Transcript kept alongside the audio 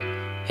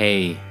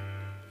Hey,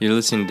 you're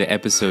listening to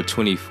episode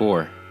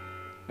 24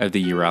 of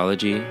the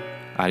Urology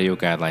Audio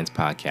Guidelines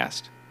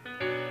Podcast,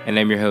 and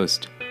I'm your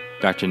host,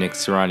 Dr. Nick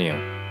Serrano.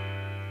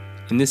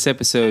 In this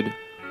episode,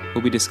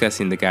 we'll be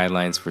discussing the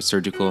guidelines for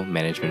surgical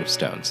management of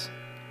stones.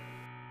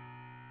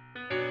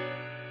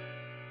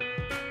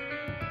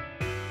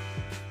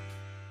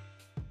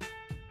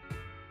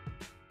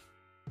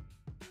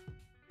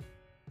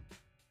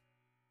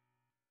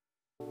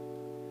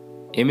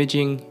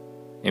 Imaging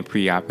and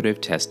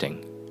preoperative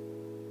testing.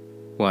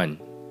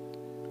 1.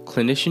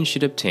 Clinicians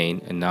should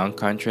obtain a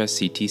non-contrast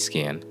CT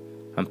scan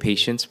on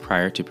patients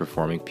prior to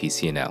performing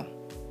PCNL.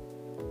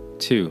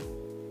 2.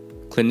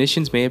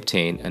 Clinicians may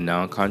obtain a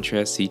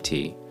non-contrast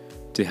CT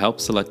to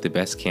help select the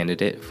best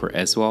candidate for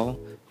ESWAL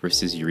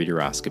versus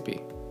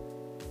ureteroscopy.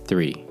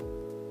 3.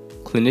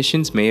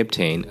 Clinicians may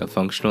obtain a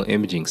functional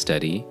imaging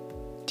study,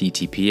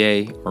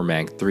 DTPA or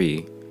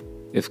MAG-3,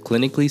 if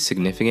clinically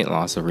significant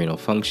loss of renal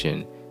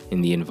function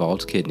in the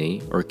involved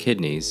kidney or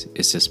kidneys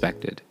is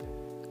suspected.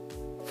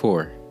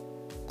 4.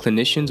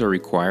 Clinicians are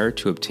required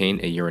to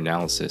obtain a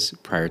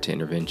urinalysis prior to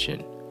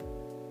intervention.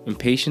 In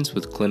patients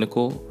with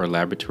clinical or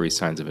laboratory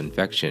signs of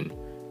infection,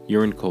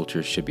 urine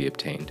cultures should be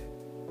obtained.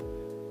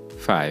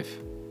 5.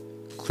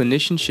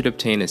 Clinicians should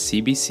obtain a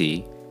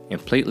CBC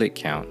and platelet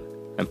count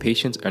on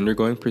patients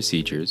undergoing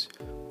procedures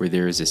where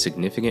there is a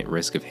significant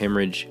risk of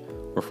hemorrhage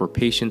or for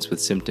patients with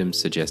symptoms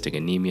suggesting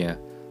anemia,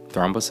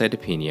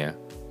 thrombocytopenia,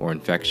 or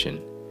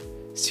infection.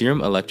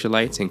 Serum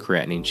electrolytes and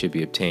creatinine should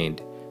be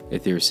obtained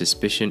if there is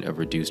suspicion of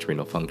reduced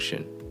renal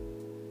function.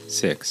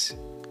 6.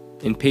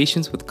 In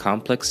patients with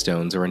complex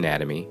stones or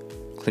anatomy,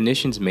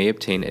 clinicians may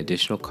obtain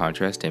additional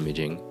contrast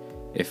imaging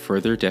if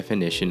further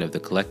definition of the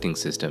collecting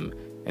system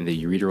and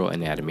the ureteral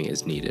anatomy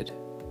is needed.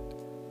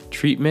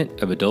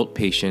 Treatment of adult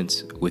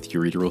patients with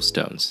ureteral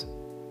stones.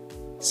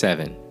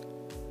 7.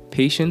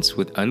 Patients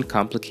with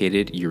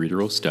uncomplicated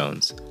ureteral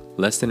stones,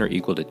 less than or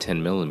equal to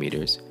 10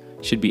 millimeters,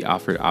 should be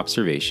offered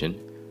observation,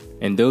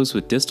 and those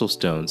with distal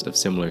stones of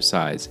similar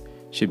size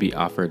should be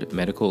offered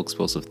medical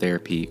explosive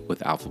therapy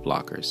with alpha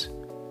blockers.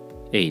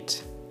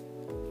 8.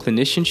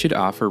 Clinicians should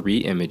offer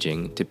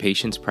re-imaging to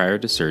patients prior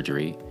to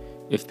surgery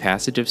if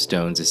passage of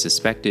stones is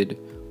suspected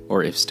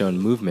or if stone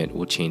movement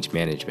will change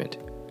management.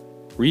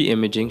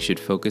 Re-imaging should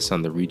focus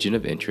on the region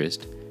of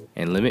interest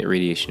and limit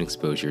radiation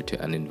exposure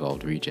to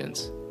uninvolved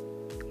regions.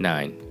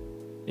 9.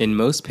 In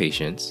most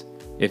patients,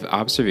 if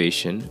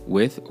observation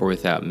with or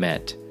without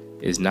MET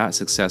is not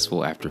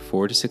successful after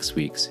 4 to 6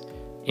 weeks,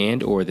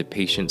 and or the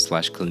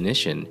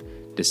patient/clinician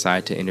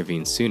decide to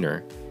intervene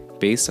sooner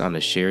based on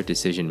a shared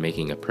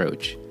decision-making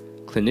approach,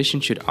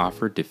 clinicians should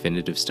offer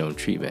definitive stone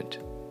treatment.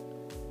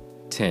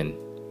 10.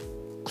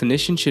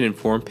 Clinicians should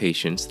inform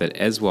patients that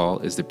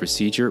ESWAL is the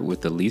procedure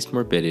with the least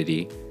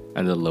morbidity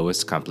and the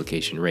lowest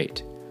complication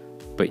rate,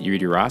 but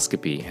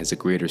ureteroscopy has a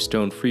greater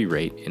stone-free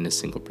rate in a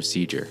single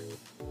procedure.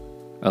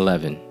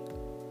 11.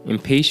 In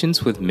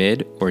patients with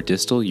mid or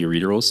distal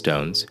ureteral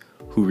stones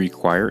who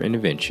require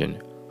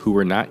intervention, who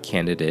were not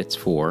candidates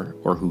for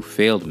or who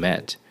failed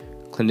MET,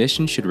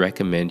 clinicians should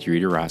recommend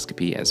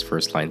ureteroscopy as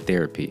first-line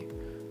therapy.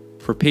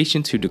 For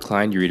patients who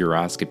decline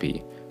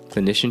ureteroscopy,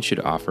 clinicians should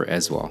offer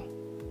ESWAL.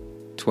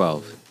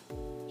 12.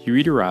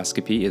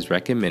 Ureteroscopy is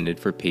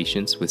recommended for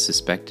patients with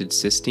suspected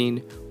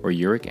cystine or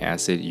uric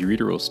acid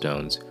ureteral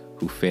stones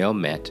who fail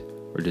MET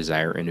or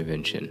desire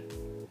intervention.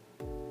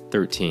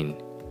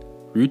 13.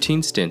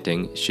 Routine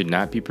stenting should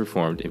not be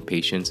performed in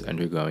patients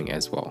undergoing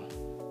ESWAL.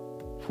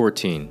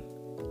 14.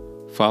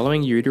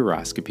 Following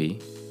ureteroscopy,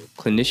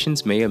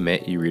 clinicians may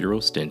omit ureteral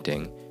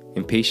stenting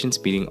in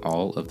patients meeting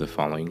all of the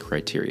following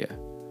criteria: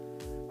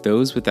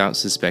 those without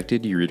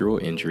suspected ureteral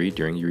injury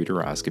during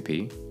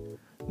ureteroscopy,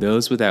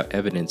 those without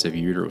evidence of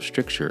ureteral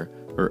stricture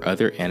or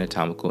other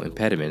anatomical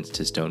impediments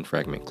to stone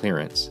fragment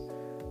clearance,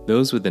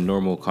 those with a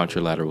normal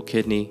contralateral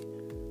kidney,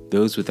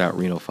 those without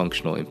renal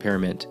functional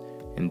impairment,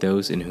 and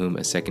those in whom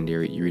a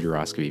secondary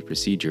ureteroscopy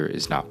procedure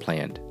is not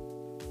planned.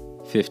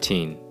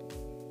 15.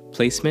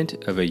 Placement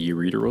of a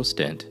ureteral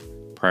stent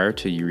prior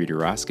to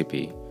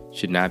ureteroscopy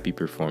should not be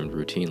performed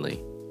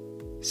routinely.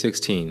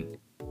 16.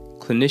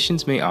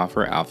 Clinicians may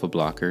offer alpha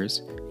blockers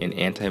and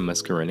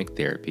antimuscarinic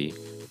therapy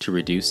to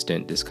reduce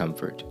stent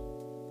discomfort.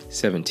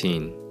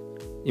 17.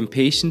 In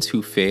patients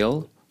who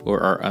fail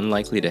or are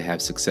unlikely to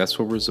have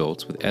successful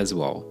results with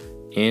ESWAL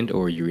and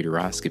or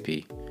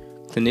ureteroscopy,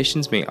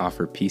 clinicians may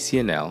offer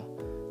PCNL,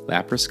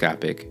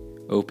 laparoscopic,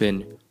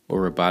 open,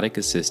 or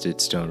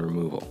robotic-assisted stone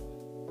removal.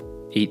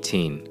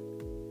 18.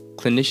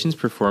 Clinicians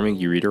performing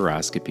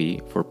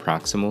ureteroscopy for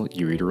proximal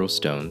ureteral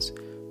stones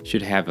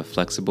should have a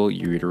flexible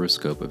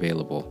ureteroscope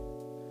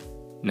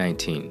available.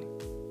 19.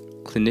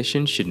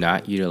 Clinicians should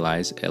not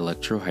utilize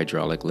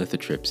electrohydraulic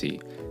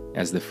lithotripsy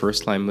as the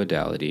first-line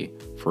modality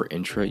for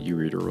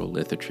intraureteral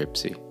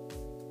lithotripsy.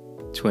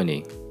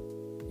 20.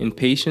 In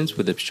patients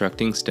with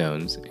obstructing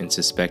stones and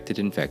suspected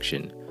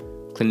infection,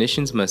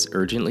 clinicians must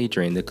urgently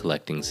drain the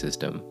collecting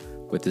system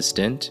with a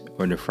stent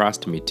or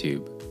nephrostomy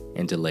tube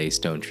and delay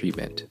stone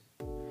treatment.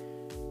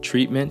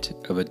 Treatment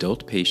of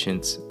adult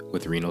patients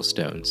with renal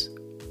stones.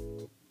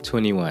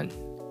 21.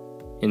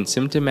 In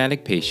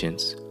symptomatic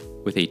patients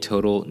with a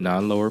total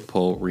non-lower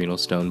pole renal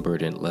stone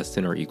burden less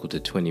than or equal to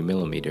 20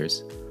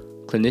 millimeters,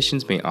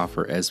 clinicians may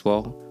offer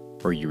ESWAL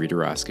or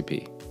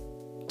ureteroscopy.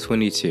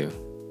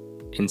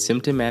 22. In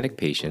symptomatic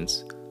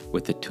patients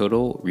with a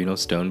total renal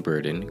stone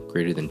burden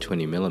greater than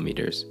 20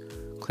 millimeters,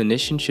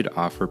 clinicians should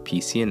offer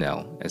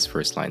PCNL as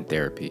first-line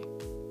therapy.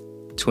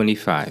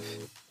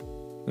 25.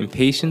 In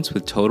patients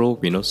with total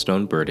renal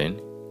stone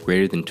burden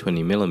greater than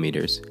 20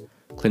 millimeters,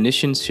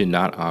 clinicians should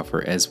not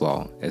offer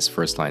ESWAL as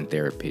first-line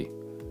therapy.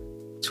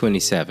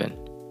 27.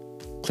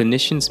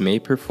 Clinicians may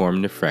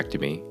perform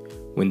nephrectomy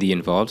when the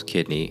involved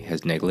kidney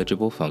has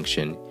negligible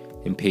function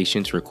in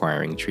patients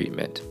requiring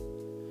treatment.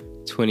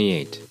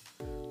 28.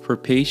 For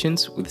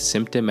patients with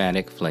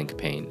symptomatic flank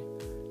pain,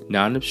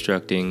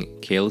 non-obstructing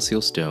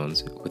calyceal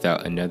stones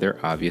without another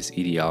obvious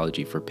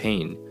etiology for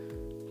pain,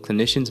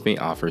 clinicians may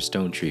offer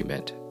stone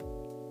treatment.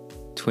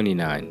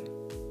 29.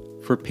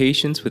 For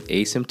patients with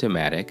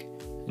asymptomatic,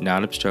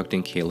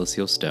 non-obstructing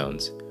calyceal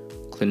stones,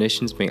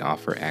 clinicians may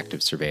offer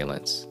active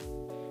surveillance.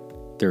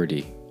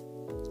 30.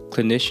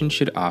 Clinicians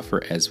should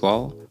offer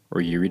ESWAL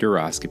or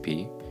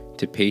ureteroscopy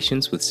to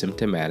patients with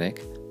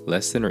symptomatic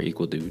less than or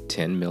equal to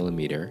 10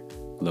 millimeter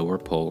lower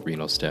pole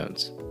renal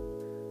stones.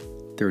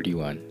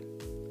 31.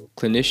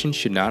 Clinicians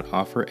should not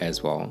offer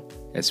ESWAL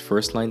as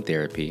first-line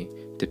therapy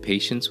to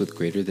patients with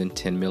greater than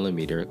 10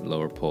 millimeter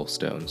lower pole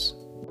stones.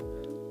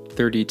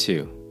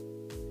 32.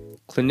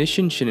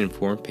 Clinicians should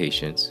inform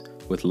patients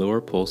with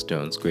lower pole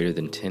stones greater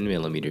than 10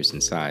 millimeters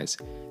in size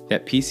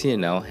that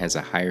PCNL has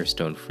a higher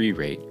stone-free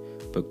rate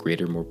but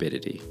greater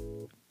morbidity.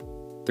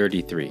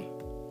 33.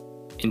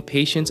 In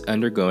patients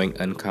undergoing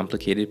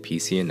uncomplicated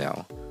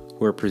PCNL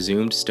who are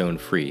presumed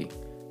stone-free,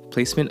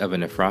 placement of a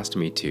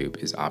nephrostomy tube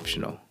is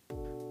optional.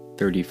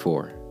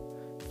 34.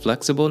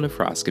 Flexible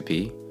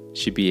nephroscopy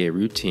should be a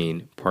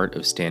routine part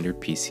of standard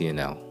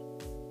PCNL.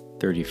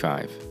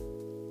 35.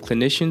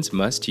 Clinicians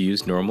must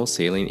use normal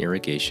saline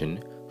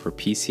irrigation for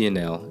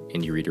PCNL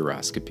and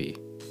ureteroscopy.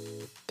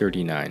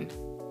 39.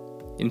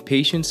 In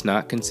patients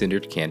not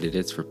considered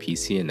candidates for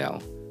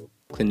PCNL,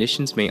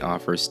 clinicians may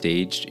offer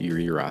staged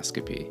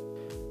ureteroscopy.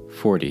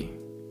 40.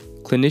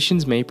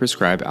 Clinicians may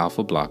prescribe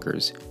alpha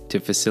blockers to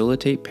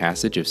facilitate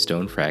passage of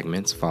stone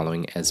fragments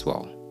following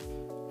ESWAL.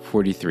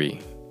 43.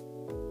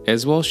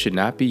 ESWAL should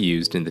not be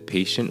used in the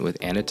patient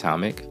with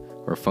anatomic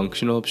or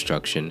functional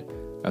obstruction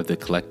of the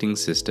collecting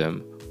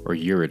system or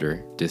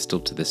ureter distal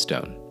to the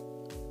stone.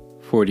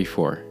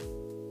 44.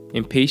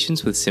 In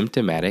patients with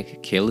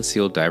symptomatic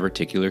calyceal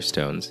diverticular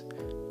stones,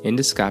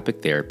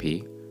 endoscopic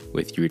therapy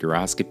with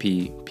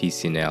ureteroscopy,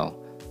 PCNL,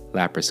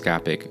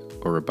 laparoscopic,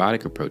 or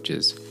robotic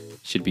approaches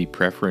should be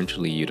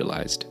preferentially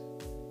utilized.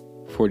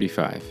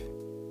 45.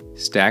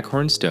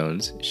 Staghorn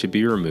stones should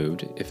be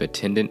removed if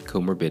attendant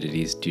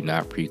comorbidities do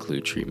not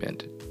preclude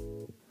treatment.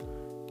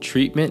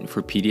 Treatment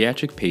for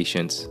pediatric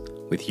patients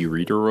with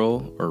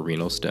ureteral or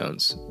renal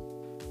stones.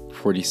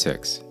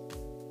 46.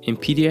 In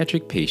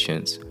pediatric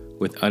patients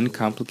with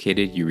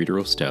uncomplicated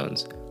ureteral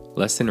stones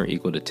less than or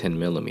equal to 10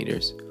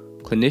 millimeters,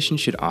 clinicians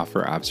should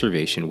offer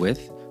observation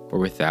with or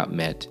without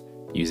MET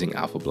using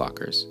alpha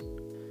blockers.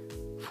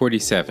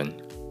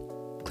 47.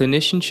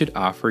 Clinicians should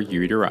offer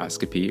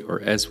ureteroscopy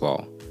or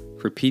ESWAL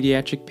for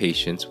pediatric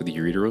patients with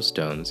ureteral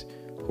stones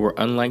who are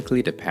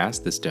unlikely to pass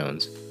the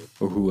stones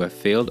or who have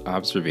failed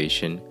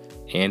observation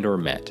and/or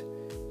MET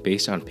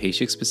based on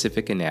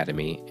patient-specific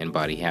anatomy and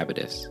body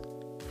habitus.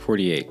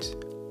 48.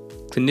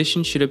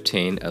 Clinicians should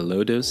obtain a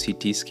low-dose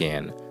CT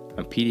scan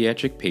on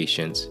pediatric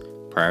patients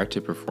prior to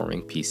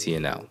performing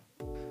PCNL.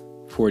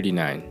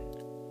 49.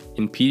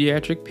 In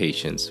pediatric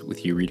patients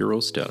with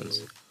ureteral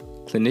stones,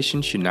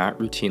 clinicians should not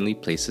routinely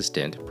place a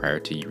stent prior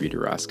to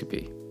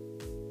ureteroscopy.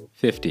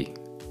 50.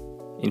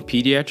 In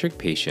pediatric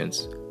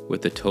patients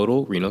with a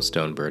total renal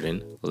stone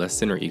burden less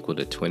than or equal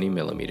to 20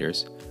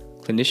 millimeters,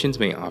 clinicians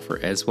may offer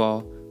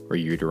ESWAL or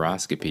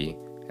ureteroscopy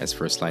as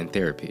first-line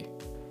therapy.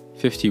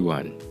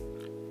 51.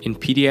 In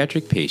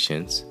pediatric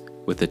patients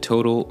with a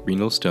total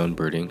renal stone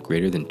burden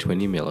greater than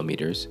 20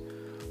 millimeters,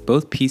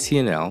 both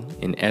PCNL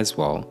and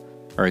ESWAL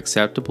are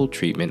acceptable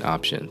treatment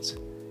options.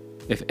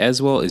 If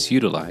ESWAL is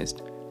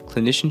utilized,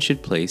 clinicians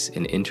should place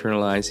an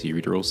internalized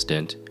ureteral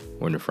stent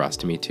or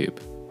nephrostomy tube.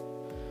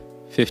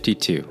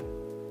 52.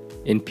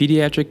 In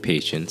pediatric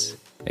patients,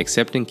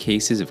 except in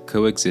cases of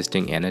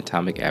coexisting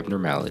anatomic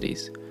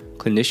abnormalities,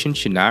 clinicians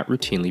should not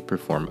routinely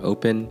perform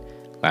open,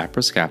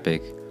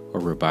 laparoscopic, or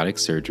robotic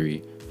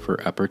surgery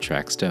for upper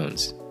tract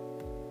stones.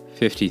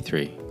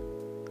 53.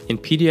 In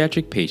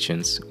pediatric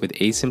patients with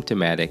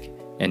asymptomatic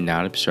and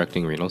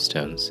non-obstructing renal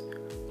stones,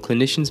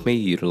 clinicians may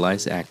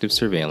utilize active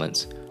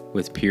surveillance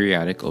with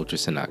periodic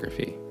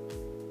ultrasonography.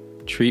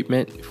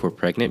 Treatment for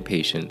pregnant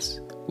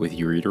patients with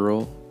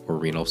ureteral or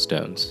renal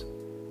stones.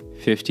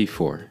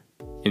 54.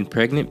 In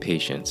pregnant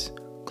patients,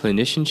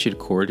 clinicians should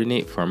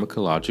coordinate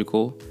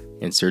pharmacological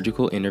and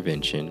surgical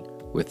intervention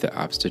with the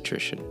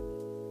obstetrician.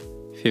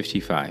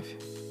 55.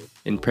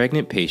 In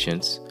pregnant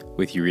patients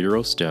with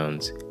ureteral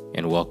stones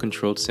and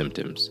well-controlled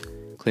symptoms,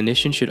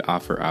 clinicians should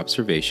offer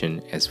observation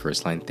as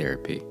first-line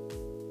therapy.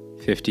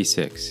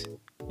 56.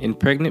 In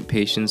pregnant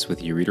patients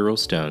with ureteral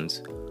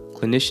stones,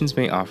 clinicians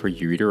may offer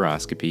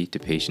ureteroscopy to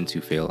patients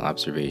who fail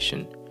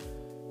observation.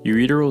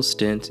 Ureteral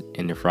stent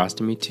and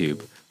nephrostomy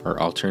tube are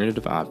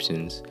alternative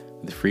options,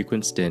 with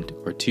frequent stent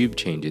or tube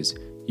changes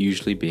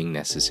usually being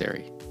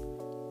necessary.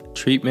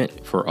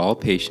 Treatment for all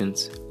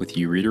patients with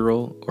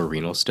ureteral or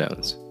renal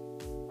stones.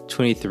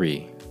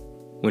 23.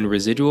 When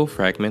residual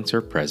fragments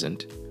are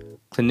present,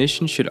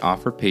 clinicians should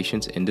offer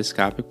patients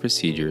endoscopic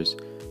procedures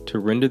to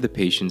render the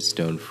patient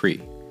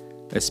stone-free,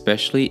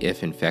 especially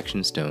if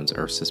infection stones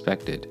are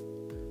suspected.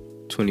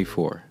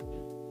 24.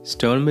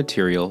 Stone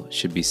material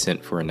should be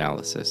sent for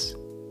analysis.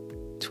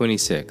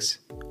 26.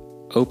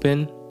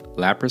 Open,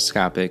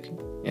 laparoscopic,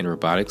 and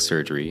robotic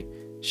surgery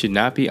should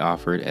not be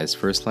offered as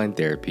first-line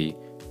therapy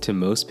to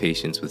most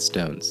patients with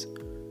stones.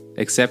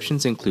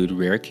 Exceptions include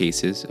rare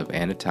cases of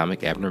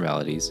anatomic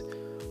abnormalities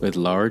with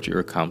large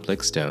or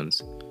complex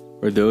stones,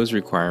 or those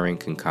requiring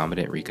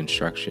concomitant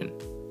reconstruction.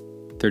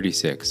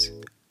 36.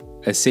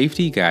 A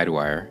safety guide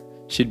wire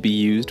should be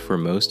used for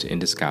most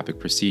endoscopic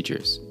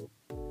procedures.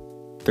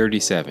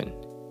 37.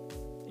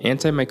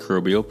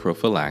 Antimicrobial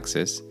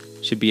prophylaxis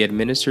should be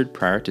administered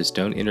prior to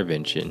stone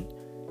intervention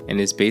and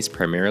is based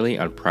primarily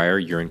on prior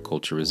urine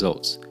culture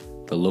results,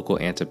 the local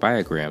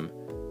antibiogram,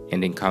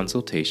 and in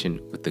consultation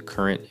with the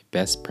current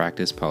best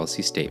practice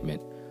policy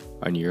statement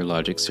on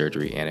urologic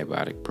surgery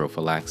antibiotic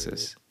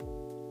prophylaxis.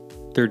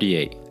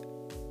 38.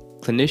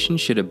 Clinicians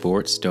should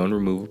abort stone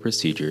removal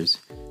procedures,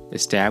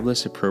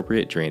 establish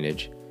appropriate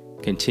drainage,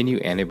 continue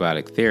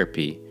antibiotic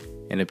therapy,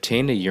 and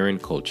obtain a urine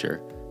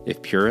culture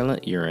if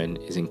purulent urine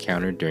is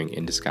encountered during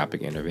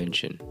endoscopic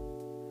intervention.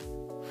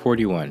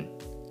 41.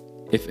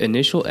 If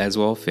initial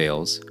ESWAL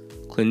fails,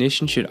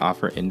 clinicians should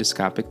offer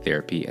endoscopic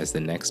therapy as the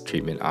next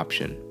treatment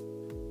option.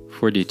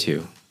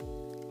 42.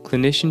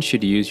 Clinicians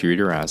should use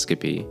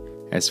ureteroscopy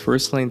as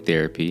first-line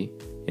therapy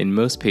in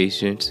most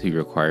patients who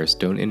require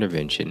stone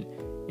intervention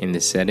in the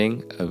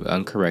setting of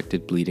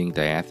uncorrected bleeding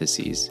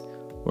diatheses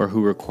or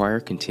who require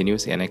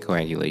continuous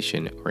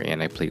anticoagulation or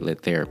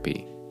antiplatelet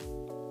therapy.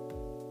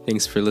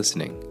 Thanks for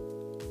listening.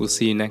 We'll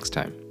see you next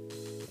time.